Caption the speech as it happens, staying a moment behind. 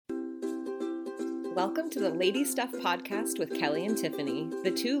Welcome to the Lady Stuff podcast with Kelly and Tiffany,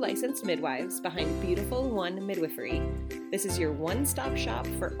 the two licensed midwives behind Beautiful One Midwifery. This is your one-stop shop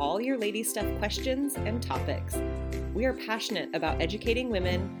for all your lady stuff questions and topics. We are passionate about educating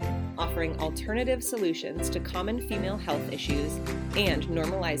women, offering alternative solutions to common female health issues, and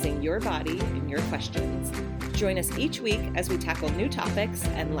normalizing your body and your questions. Join us each week as we tackle new topics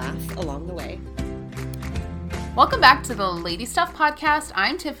and laugh along the way. Welcome back to the Lady Stuff podcast.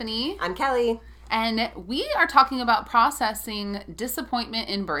 I'm Tiffany. I'm Kelly. And we are talking about processing disappointment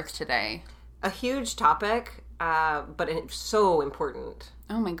in birth today. A huge topic, but it's so important.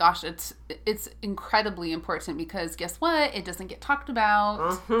 Oh my gosh, it's incredibly important because guess what? It doesn't get talked about.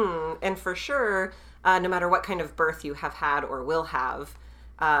 Mm-hmm. And for sure, no matter what kind of birth you have had or will have,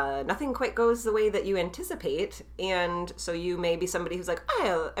 nothing quite goes the way that you anticipate. And so you may be somebody who's like,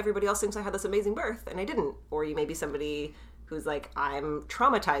 oh, everybody else thinks I had this amazing birth and I didn't. Or you may be somebody who's like, I'm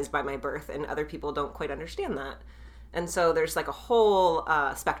traumatized by my birth and other people don't quite understand that. And so there's like a whole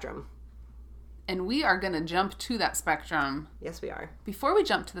spectrum. And we are going to jump to that spectrum. Yes, we are. Before we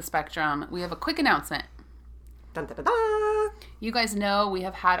jump to the spectrum, we have a quick announcement. Dun, dun, dun, dun. You guys know we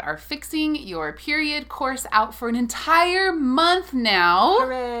have had our Fixing Your Period course out for an entire month now.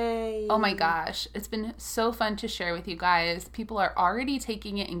 Hooray! Oh my gosh. It's been so fun to share with you guys. People are already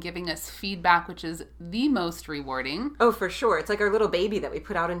taking it and giving us feedback, which is the most rewarding. Oh, for sure. It's like our little baby that we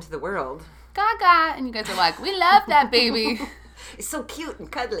put out into the world. Gaga! And you guys are like, we love that baby. It's so cute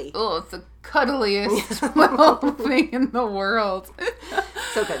and cuddly. Oh, it's the cuddliest little thing in the world.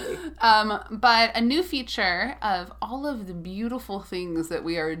 So cuddly. But a new feature of all of the beautiful things that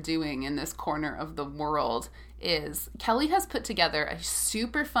we are doing in this corner of the world is Kelly has put together a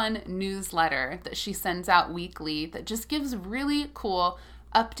super fun newsletter that she sends out weekly that just gives really cool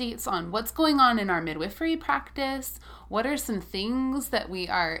updates on what's going on in our midwifery practice, what are some things that we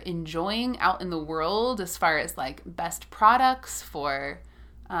are enjoying out in the world as far as like best products for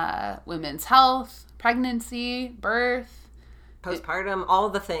women's health, pregnancy, birth, postpartum, all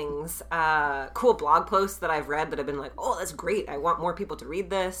the things. Cool blog posts that I've read that have been like, oh, that's great. I want more people to read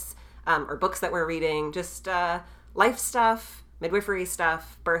this. Or books that we're reading. Just life stuff, midwifery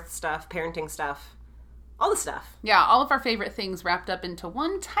stuff, birth stuff, parenting stuff. All the stuff. Yeah, all of our favorite things wrapped up into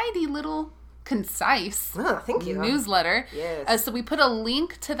one tidy little concise thank you. newsletter. Yes. So we put a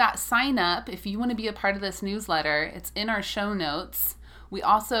link to that sign up if you want to be a part of this newsletter. It's in our show notes. We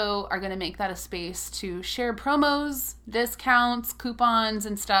also are going to make that a space to share promos, discounts, coupons,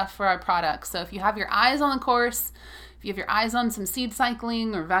 and stuff for our products. So if you have your eyes on the course, if you have your eyes on some seed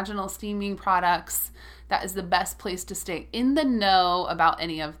cycling or vaginal steaming products, that is the best place to stay in the know about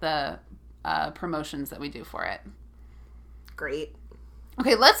any of the promotions that we do for it. Great.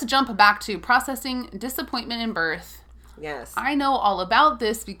 Okay, let's jump back to processing disappointment in birth. Yes. I know all about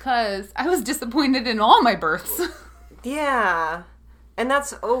this because I was disappointed in all my births. Yeah. And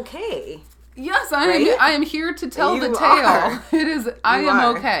that's okay. Yes, Right? I am here to tell the You tale. are. It is, I You am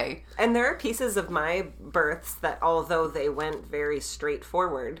are. okay. And there are pieces of my births that, although they went very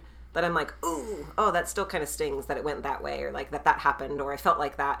straightforward, that I'm like, ooh, oh, that still kind of stings that it went that way, or like that happened, or I felt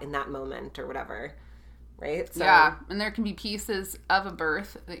like that in that moment, or whatever. Right? So, Yeah, and there can be pieces of a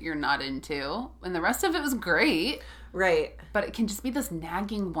birth that you're not into, and the rest of it was great. Right. But it can just be this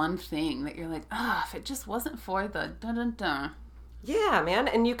nagging one thing that you're like, if it just wasn't for the dun-dun-dun. Yeah, man.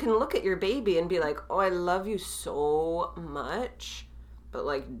 And you can look at your baby and be like, oh, I love you so much, but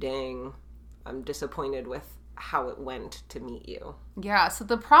like, dang, I'm disappointed with how it went to meet you. Yeah, so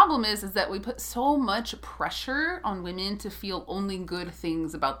the problem is that we put so much pressure on women to feel only good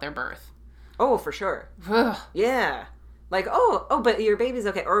things about their birth. Oh, for sure. Ugh. Yeah. Like, oh, but your baby's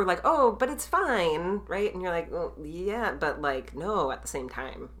okay. Or like, oh, but it's fine, right? And you're like, well, yeah, but like, no at the same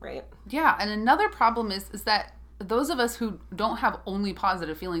time, right? Yeah, and another problem is that those of us who don't have only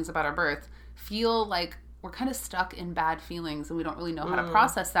positive feelings about our birth feel like we're kind of stuck in bad feelings and we don't really know how to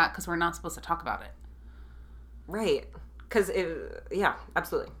process that because we're not supposed to talk about it. Right. Because, yeah,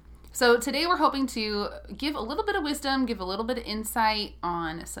 absolutely. So today we're hoping to give a little bit of wisdom, give a little bit of insight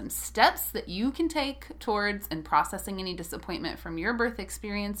on some steps that you can take towards and processing any disappointment from your birth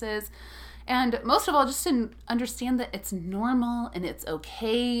experiences. And most of all, just to understand that it's normal and it's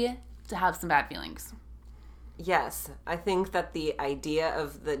okay to have some bad feelings. Yes. I think that the idea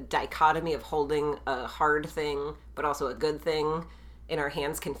of the dichotomy of holding a hard thing, but also a good thing in our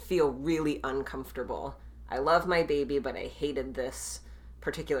hands can feel really uncomfortable. I love my baby, but I hated this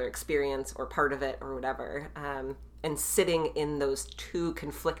particular experience or part of it or whatever. And sitting in those two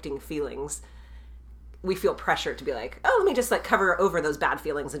conflicting feelings, we feel pressure to be like, oh, let me just like cover over those bad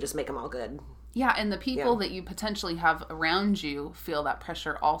feelings and just make them all good. Yeah, and the people that you potentially have around you feel that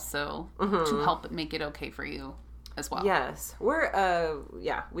pressure also to help make it okay for you as well. Yes.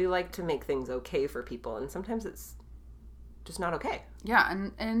 We like to make things okay for people, and sometimes it's just not okay. Yeah,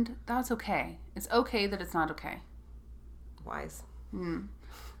 and that's okay. It's okay that it's not okay. Wise.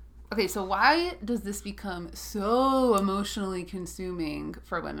 Okay, so why does this become so emotionally consuming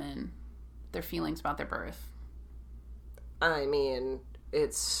for women, their feelings about their birth? I mean,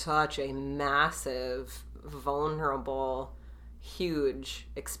 it's such a massive, vulnerable, huge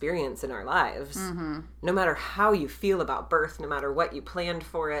experience in our lives. No matter how you feel about birth, no matter what you planned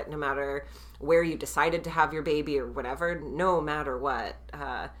for it, no matter where you decided to have your baby or whatever, no matter what,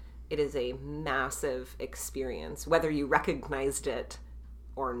 it is a massive experience, whether you recognized it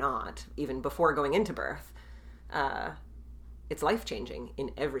or not, even before going into birth. It's life-changing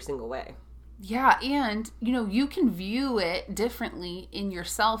in every single way. Yeah, and, you can view it differently in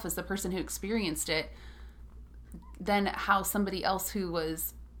yourself as the person who experienced it than how somebody else who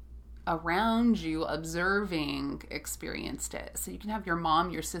was around you observing experienced it. So you can have your mom,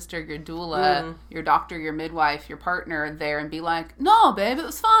 your sister, your doula, your doctor, your midwife, your partner there and be like, no, babe, it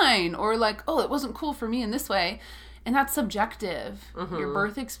was fine. Or like, oh, it wasn't cool for me in this way. And that's subjective. Your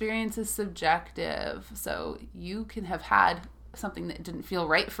birth experience is subjective. So you can have had something that didn't feel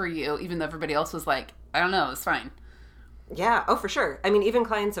right for you, even though everybody else was like, I don't know, it's fine. Yeah, oh, for sure. I mean, even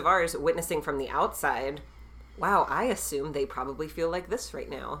clients of ours witnessing from the outside, wow, I assume they probably feel like this right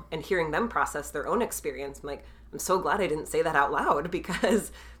now. And hearing them process their own experience, I'm like, I'm so glad I didn't say that out loud,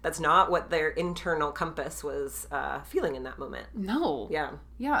 because that's not what their internal compass was feeling in that moment. No. Yeah.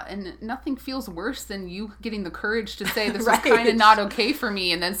 Yeah, and nothing feels worse than you getting the courage to say this Right. was kind of not okay for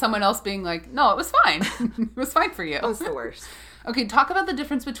me, and then someone else being like, no, it was fine. It was fine for you. That's the worst. Okay, talk about the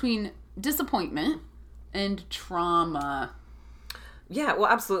difference between disappointment and trauma. Yeah, well,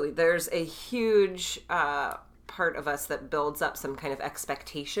 absolutely. There's a huge part of us that builds up some kind of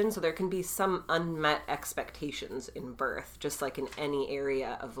expectation. So there can be some unmet expectations in birth, just like in any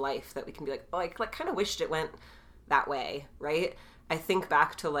area of life, that we can be like, oh, I kind of wished it went that way, right? I think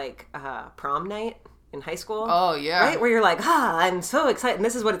back to like prom night in high school. Oh, yeah. Right? Where you're like, I'm so excited, and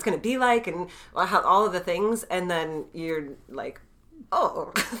this is what it's going to be like, and how all of the things, and then you're like,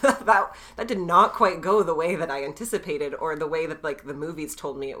 oh, that did not quite go the way that I anticipated, or the way that like the movies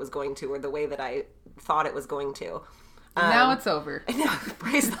told me it was going to, or the way that I thought it was going to. Now it's over. No,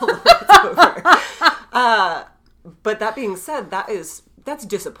 praise the Lord, it's over. But that being said, that's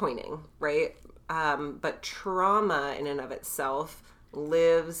disappointing, right? But trauma in and of itself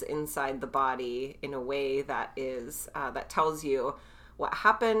lives inside the body in a way that is that tells you what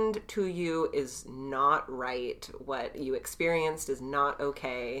happened to you is not right, what you experienced is not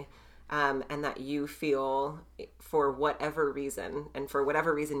okay, and that you feel, for whatever reason, and for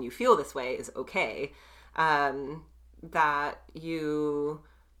whatever reason you feel this way is okay, that you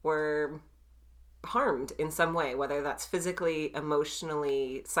were harmed in some way, whether that's physically,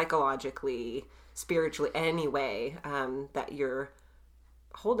 emotionally, psychologically, spiritually, any way that you're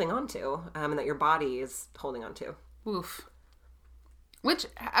holding on to, and that your body is holding on to. Oof. Which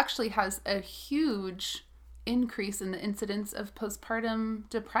actually has a huge increase in the incidence of postpartum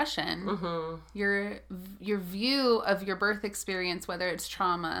depression. Your view of your birth experience, whether it's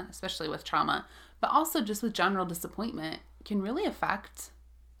trauma, especially with trauma, but also just with general disappointment, can really affect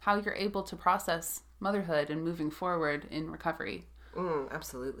how you're able to process motherhood and moving forward in recovery.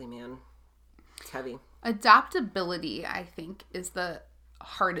 Absolutely, man. It's heavy. Adaptability, I think, is the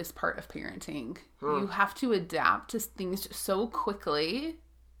hardest part of parenting. You have to adapt to things so quickly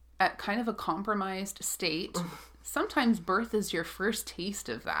at kind of a compromised state. Sometimes birth is your first taste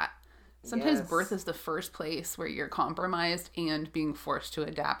of that. Sometimes birth is the first place where you're compromised and being forced to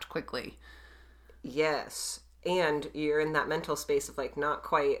adapt quickly. Yes. And you're in that mental space of like not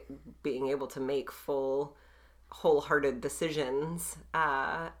quite being able to make full, wholehearted decisions.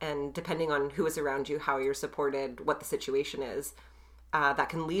 And depending on who is around you, how you're supported, what the situation is, that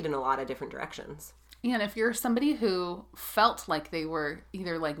can lead in a lot of different directions. And if you're somebody who felt like they were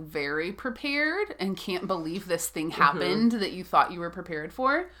either like very prepared and can't believe this thing happened that you thought you were prepared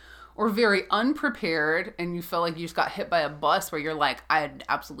for, or very unprepared and you felt like you just got hit by a bus where you're like, I had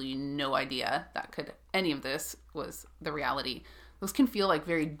absolutely no idea that any of this was the reality. Those can feel like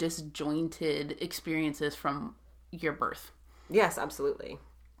very disjointed experiences from your birth. Yes, absolutely.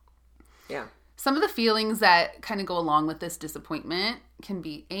 Yeah. Some of the feelings that kind of go along with this disappointment can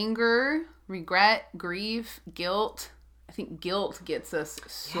be anger, regret, grief, guilt. I think guilt gets us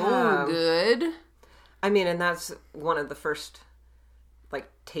so good. I mean, and that's one of the first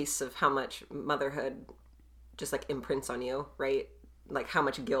like tastes of how much motherhood just like imprints on you, right? like how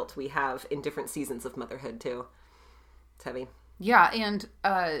much guilt we have in different seasons of motherhood too. It's heavy. Yeah, and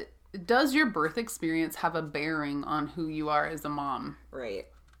does your birth experience have a bearing on who you are as a mom? Right.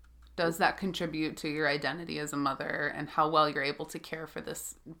 Does that contribute to your identity as a mother and how well you're able to care for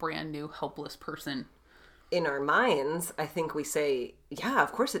this brand new helpless person? In our minds, I think we say, yeah,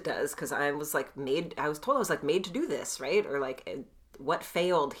 of course it does, because I was told I was like made to do this, right? Or like, what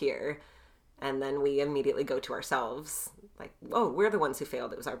failed here? And then we immediately go to ourselves, like, oh, we're the ones who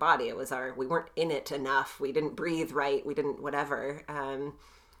failed. It was our body. It was we weren't in it enough. We didn't breathe right. We didn't whatever. And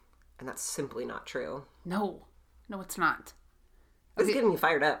that's simply not true. No, it's not. It's getting me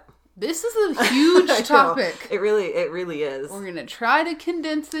fired up. This is a huge topic. It really is. We're going to try to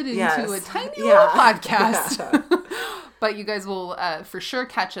condense it into a tiny little podcast. Yeah. But you guys will for sure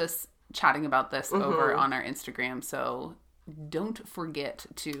catch us chatting about this over on our Instagram. So don't forget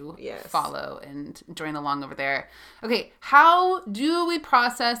to follow and join along over there. Okay, how do we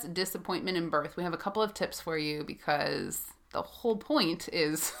process disappointment in birth? We have a couple of tips for you because the whole point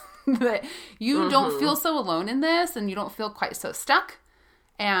is that you don't feel so alone in this and you don't feel quite so stuck.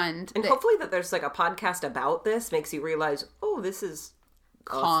 And hopefully that there's like a podcast about this makes you realize, oh, this is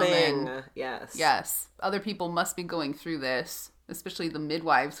common. A thing. Yes. Yes. Other people must be going through this, especially the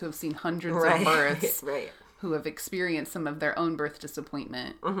midwives who have seen hundreds of births. Right. Who have experienced some of their own birth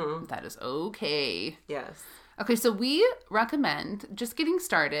disappointment. That is okay. Yes. Okay, so we recommend just getting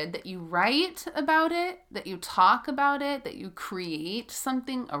started that you write about it, that you talk about it, that you create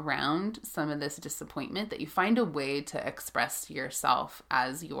something around some of this disappointment, that you find a way to express to yourself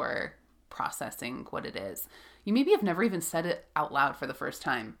as you're processing what it is. You maybe have never even said it out loud for the first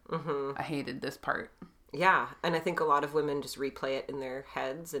time. I hated this part. Yeah, and I think a lot of women just replay it in their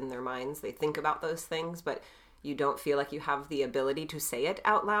heads, in their minds. They think about those things, but you don't feel like you have the ability to say it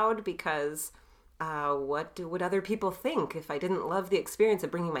out loud because what would other people think if I didn't love the experience of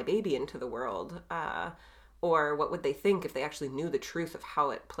bringing my baby into the world? Or what would they think if they actually knew the truth of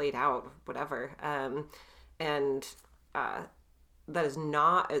how it played out, whatever. That is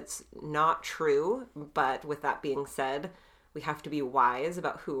it's not true, but with that being said, we have to be wise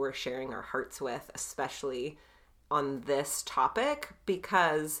about who we're sharing our hearts with, especially on this topic,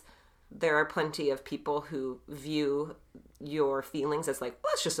 because there are plenty of people who view your feelings as like,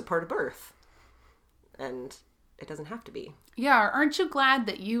 well, it's just a part of birth. And it doesn't have to be. Yeah, aren't you glad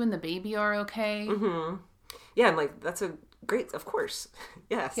that you and the baby are okay? Yeah, I'm like, that's a great, of course.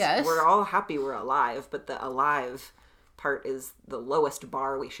 Yes. We're all happy we're alive, but the alive part is the lowest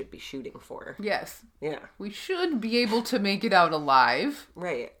bar we should be shooting for. Yes. Yeah. We should be able to make it out alive.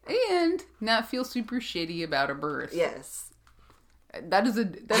 Right. And not feel super shitty about a birth. Yes. That is a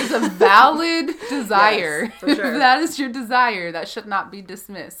valid desire. Yes, for sure. If that is your desire, that should not be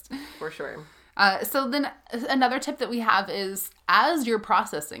dismissed. For sure. So then another tip that we have is as you're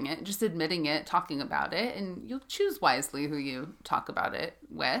processing it, just admitting it, talking about it, and you'll choose wisely who you talk about it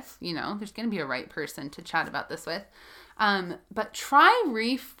with. You know, there's going to be a right person to chat about this with. But try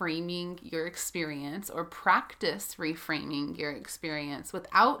reframing your experience or practice reframing your experience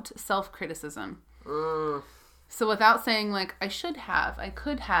without self-criticism. So without saying like, I should have, I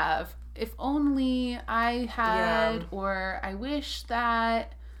could have, if only I had, or I wish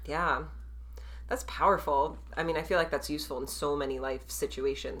that. Yeah. That's powerful. I mean, I feel like that's useful in so many life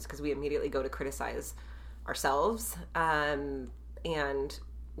situations because we immediately go to criticize ourselves. And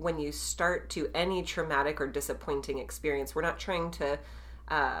when you start to any traumatic or disappointing experience, we're not trying to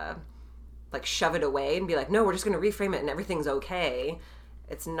like shove it away and be like, no, we're just going to reframe it and everything's okay.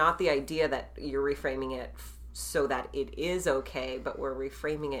 It's not the idea that you're reframing it so that it is okay, but we're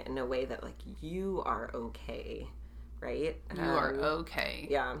reframing it in a way that like you are okay, right? You are okay.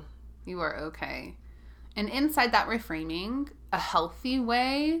 Yeah. You are okay. And inside that reframing, a healthy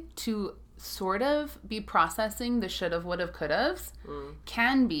way to sort of be processing the should've, would've, could've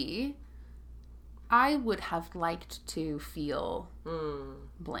can be, I would have liked to feel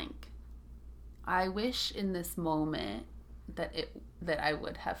blank. I wish in this moment that I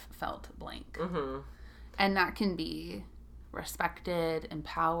would have felt blank. And that can be respected,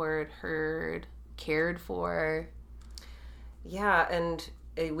 empowered, heard, cared for. Yeah, and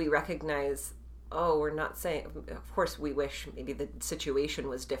we recognize, we're not saying, of course we wish maybe the situation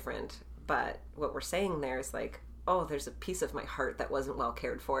was different, but what we're saying there is like, oh, there's a piece of my heart that wasn't well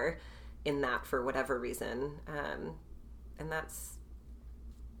cared for in that for whatever reason. And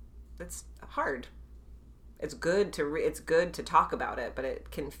it's hard. It's good to talk about it, but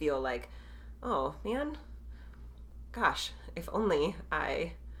it can feel like, oh man, gosh, if only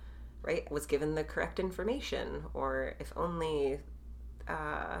I, was given the correct information, or if only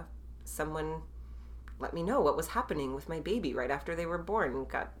someone let me know what was happening with my baby right after they were born,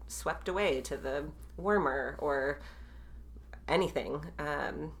 got swept away to the warmer or anything.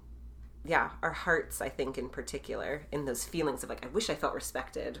 Our hearts, I think, in particular, in those feelings of like, I wish I felt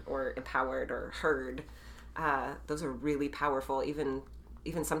respected or empowered or heard. Those are really powerful, even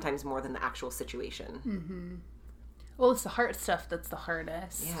sometimes more than the actual situation. Mm-hmm. Well, it's the heart stuff that's the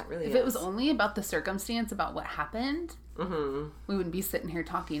hardest. Yeah, it really is. If it was only about the circumstance, about what happened, we wouldn't be sitting here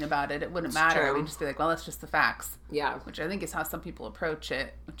talking about it. It wouldn't matter. True. We'd just be like, well, that's just the facts. Yeah. Which I think is how some people approach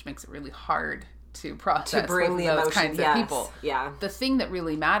it, which makes it really hard to process to bring the those emotion, kinds of people. Yeah. The thing that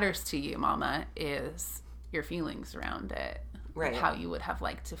really matters to you, Mama, is your feelings around it. Right. Like how you would have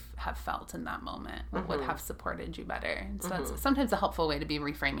liked to have felt in that moment. What would have supported you better. And so that's sometimes a helpful way to be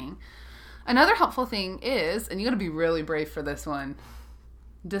reframing. Another helpful thing is, and you got to be really brave for this one,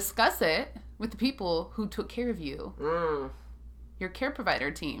 discuss it with the people who took care of you. Your care provider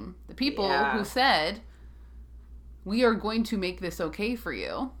team. The people who said, we are going to make this okay for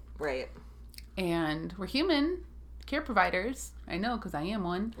you. Right. And we're human care providers. I know, because I am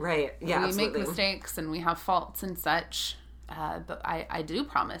one. Right. Yeah, we absolutely. make mistakes and we have faults and such. But I do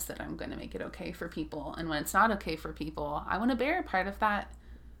promise that I'm going to make it okay for people. And when it's not okay for people, I want to bear part of that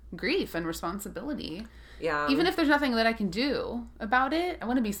grief and responsibility. Yeah. Even if there's nothing that I can do about it, I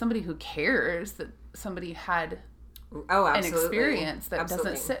want to be somebody who cares that somebody had an experience that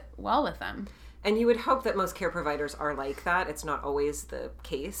doesn't sit well with them. And you would hope that most care providers are like that. It's not always the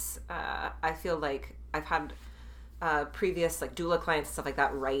case. I feel like I've had previous like doula clients and stuff like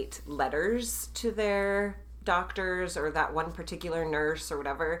that write letters to their doctors or that one particular nurse or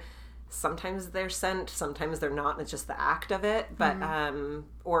whatever. Sometimes they're sent, sometimes they're not. It's just the act of it. But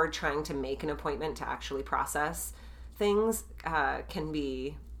or trying to make an appointment to actually process things can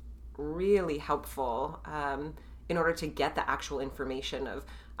be really helpful in order to get the actual information of,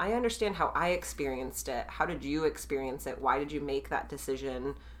 I understand how I experienced it. How did you experience it? Why did you make that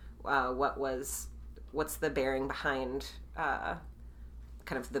decision? What's the bearing behind kind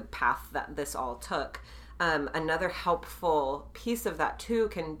of the path that this all took? Another helpful piece of that too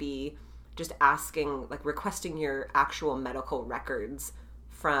can be just asking, like requesting your actual medical records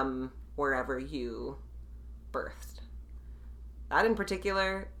from wherever you birthed. That in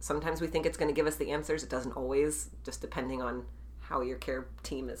particular, sometimes we think it's going to give us the answers. It doesn't always, just depending on how your care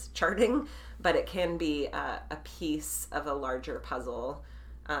team is charting, but it can be a piece of a larger puzzle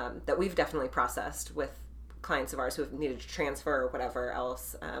that we've definitely processed with clients of ours who have needed to transfer or whatever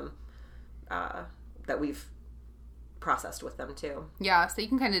else that we've processed with them too. Yeah, so you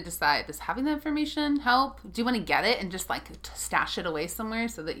can kind of decide, does having the information help? Do you want to get it and just like stash it away somewhere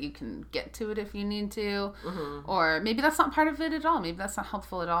so that you can get to it if you need to? Or maybe that's not part of it at all. Maybe that's not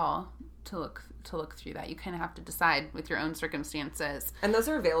helpful at all to look through that. You kind of have to decide with your own circumstances. And those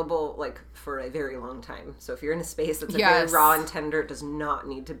are available like for a very long time. So if you're in a space that's very raw and tender, it does not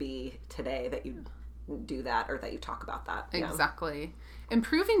need to be today that you do that or that you talk about that. Exactly.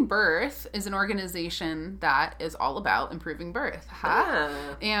 Improving Birth is an organization that is all about improving birth.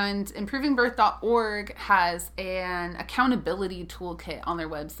 And improvingbirth.org has an accountability toolkit on their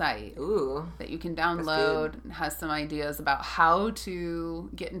website that you can download. It has some ideas about how to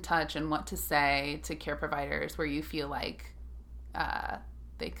get in touch and what to say to care providers where you feel like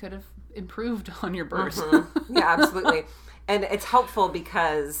they could have improved on your birth. Yeah, absolutely. And it's helpful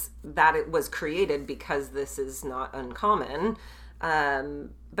because that it was created because this is not uncommon.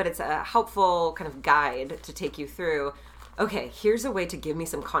 But it's a helpful kind of guide to take you through, okay, here's a way to give me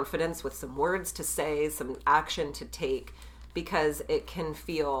some confidence with some words to say, some action to take, because it can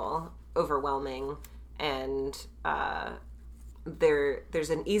feel overwhelming and there's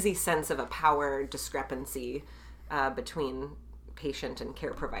an easy sense of a power discrepancy between patient and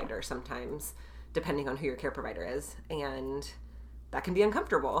care provider sometimes, depending on who your care provider is. And that can be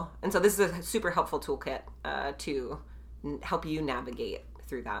uncomfortable. And so this is a super helpful toolkit to help you navigate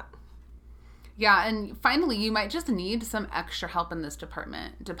through that. Yeah, and finally, you might just need some extra help in this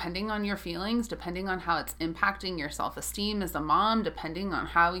department, depending on your feelings, depending on how it's impacting your self-esteem as a mom, depending on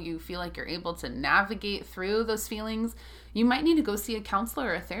how you feel like you're able to navigate through those feelings. You might need to go see a counselor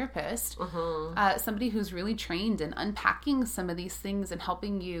or a therapist, somebody who's really trained in unpacking some of these things and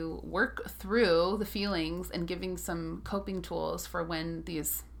helping you work through the feelings and giving some coping tools for when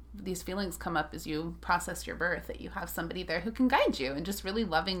these feelings come up as you process your birth, that you have somebody there who can guide you and just really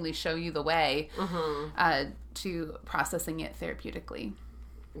lovingly show you the way to processing it therapeutically.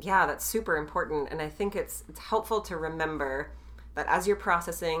 Yeah, that's super important. And I think it's helpful to remember that as you're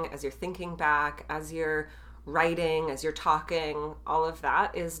processing, as you're thinking back, as you're writing, as you're talking, all of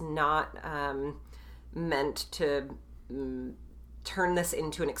that is not meant to turn this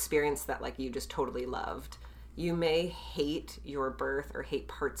into an experience that like you just totally loved. You may hate your birth or hate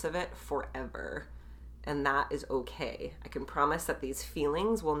parts of it forever, and that is okay. I can promise that these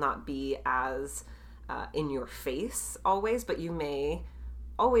feelings will not be as in your face always, but you may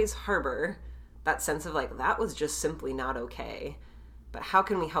always harbor that sense of like, that was just simply not okay. But how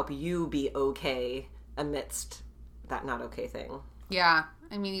can we help you be okay amidst that not okay thing? Yeah.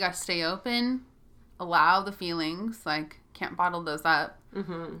 I mean, you got to stay open, allow the feelings, like can't bottle those up.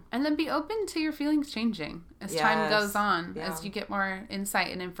 Mm-hmm. And then be open to your feelings changing as time goes on, as you get more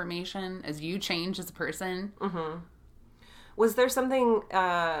insight and information, as you change as a person. Mm-hmm. Was there something,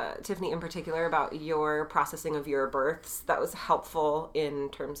 Tiffany, in particular about your processing of your births that was helpful in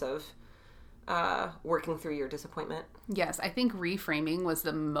terms of working through your disappointment? Yes, I think reframing was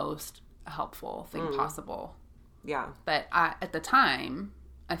the most helpful thing possible. Yeah. But at the time,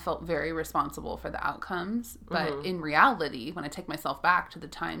 I felt very responsible for the outcomes. But in reality, when I take myself back to the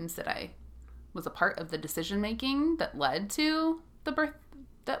times that I was a part of the decision-making that led to the birth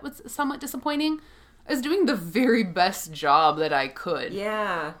that was somewhat disappointing, I was doing the very best job that I could.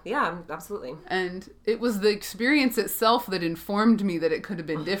 Yeah, absolutely. And it was the experience itself that informed me that it could have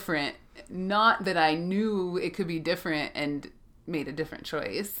been different, not that I knew it could be different and made a different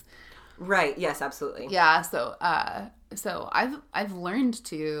choice. Right, yes, absolutely. Yeah, so I've learned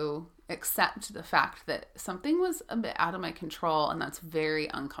to accept the fact that something was a bit out of my control, and that's very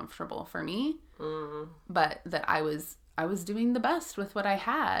uncomfortable for me. But that I was doing the best with what I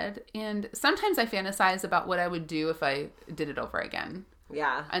had. And sometimes I fantasize about what I would do if I did it over again.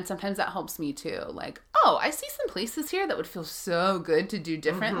 Yeah. And sometimes that helps me too. Like, oh, I see some places here that would feel so good to do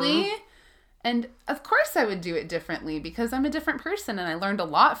differently. And of course I would do it differently because I'm a different person and I learned a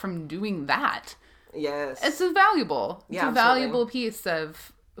lot from doing that. Yes. It's valuable. Yeah, it's a valuable piece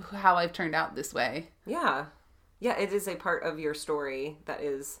of how I've turned out this way. Yeah. Yeah, it is a part of your story that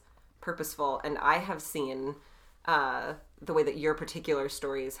is purposeful. And I have seen the way that your particular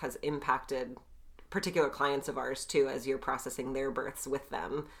stories has impacted particular clients of ours too, as you're processing their births with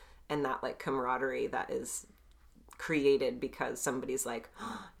them, and that like camaraderie that is created because somebody's like,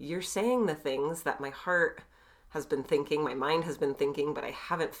 oh, you're saying the things that my heart has been thinking, my mind has been thinking, but I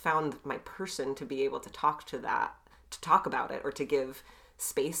haven't found my person to be able to talk about it or to give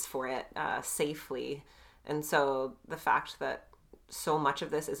space for it safely. And so the fact that so much of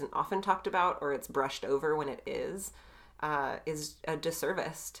this isn't often talked about or it's brushed over when it is a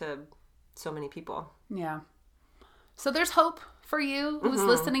disservice to so many people. Yeah. So there's hope for you who's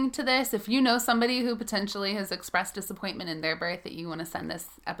listening to this. If you know somebody who potentially has expressed disappointment in their birth that you want to send this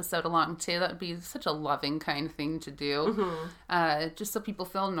episode along to, that would be such a loving, kind thing to do. Just so people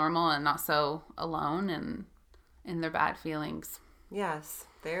feel normal and not so alone and in their bad feelings. Yes,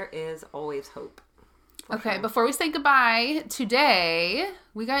 there is always hope. Okay, before we say goodbye today,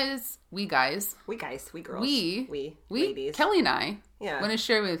 we girls, ladies, Kelly and I want to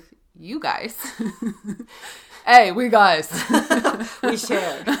share with you guys. Hey, we guys. We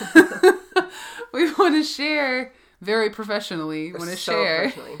share. We want to share very professionally.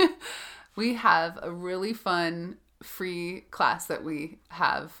 We have a really fun free class that we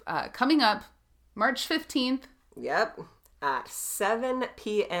have coming up March 15th. Yep, at 7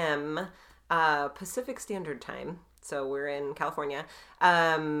 p.m. Pacific Standard Time. So we're in California.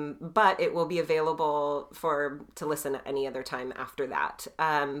 But it will be available to listen at any other time after that.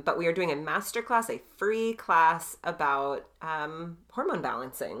 But we are doing a masterclass, a free class about hormone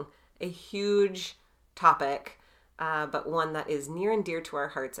balancing. A huge topic, but one that is near and dear to our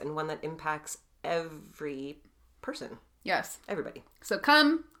hearts and one that impacts every person. Yes. Everybody. So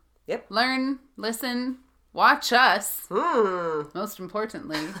come, learn, listen, watch us. Most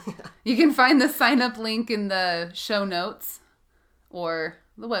importantly, you can find the sign-up link in the show notes or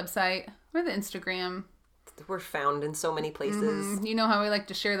the website or the Instagram. We're found in so many places. You know how we like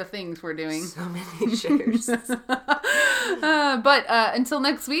to share the things we're doing. So many shares. But until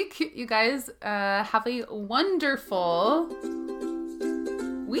next week, you guys have a wonderful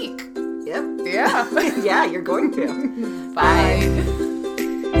week. Yep. Yeah. Yeah, you're going to. Bye.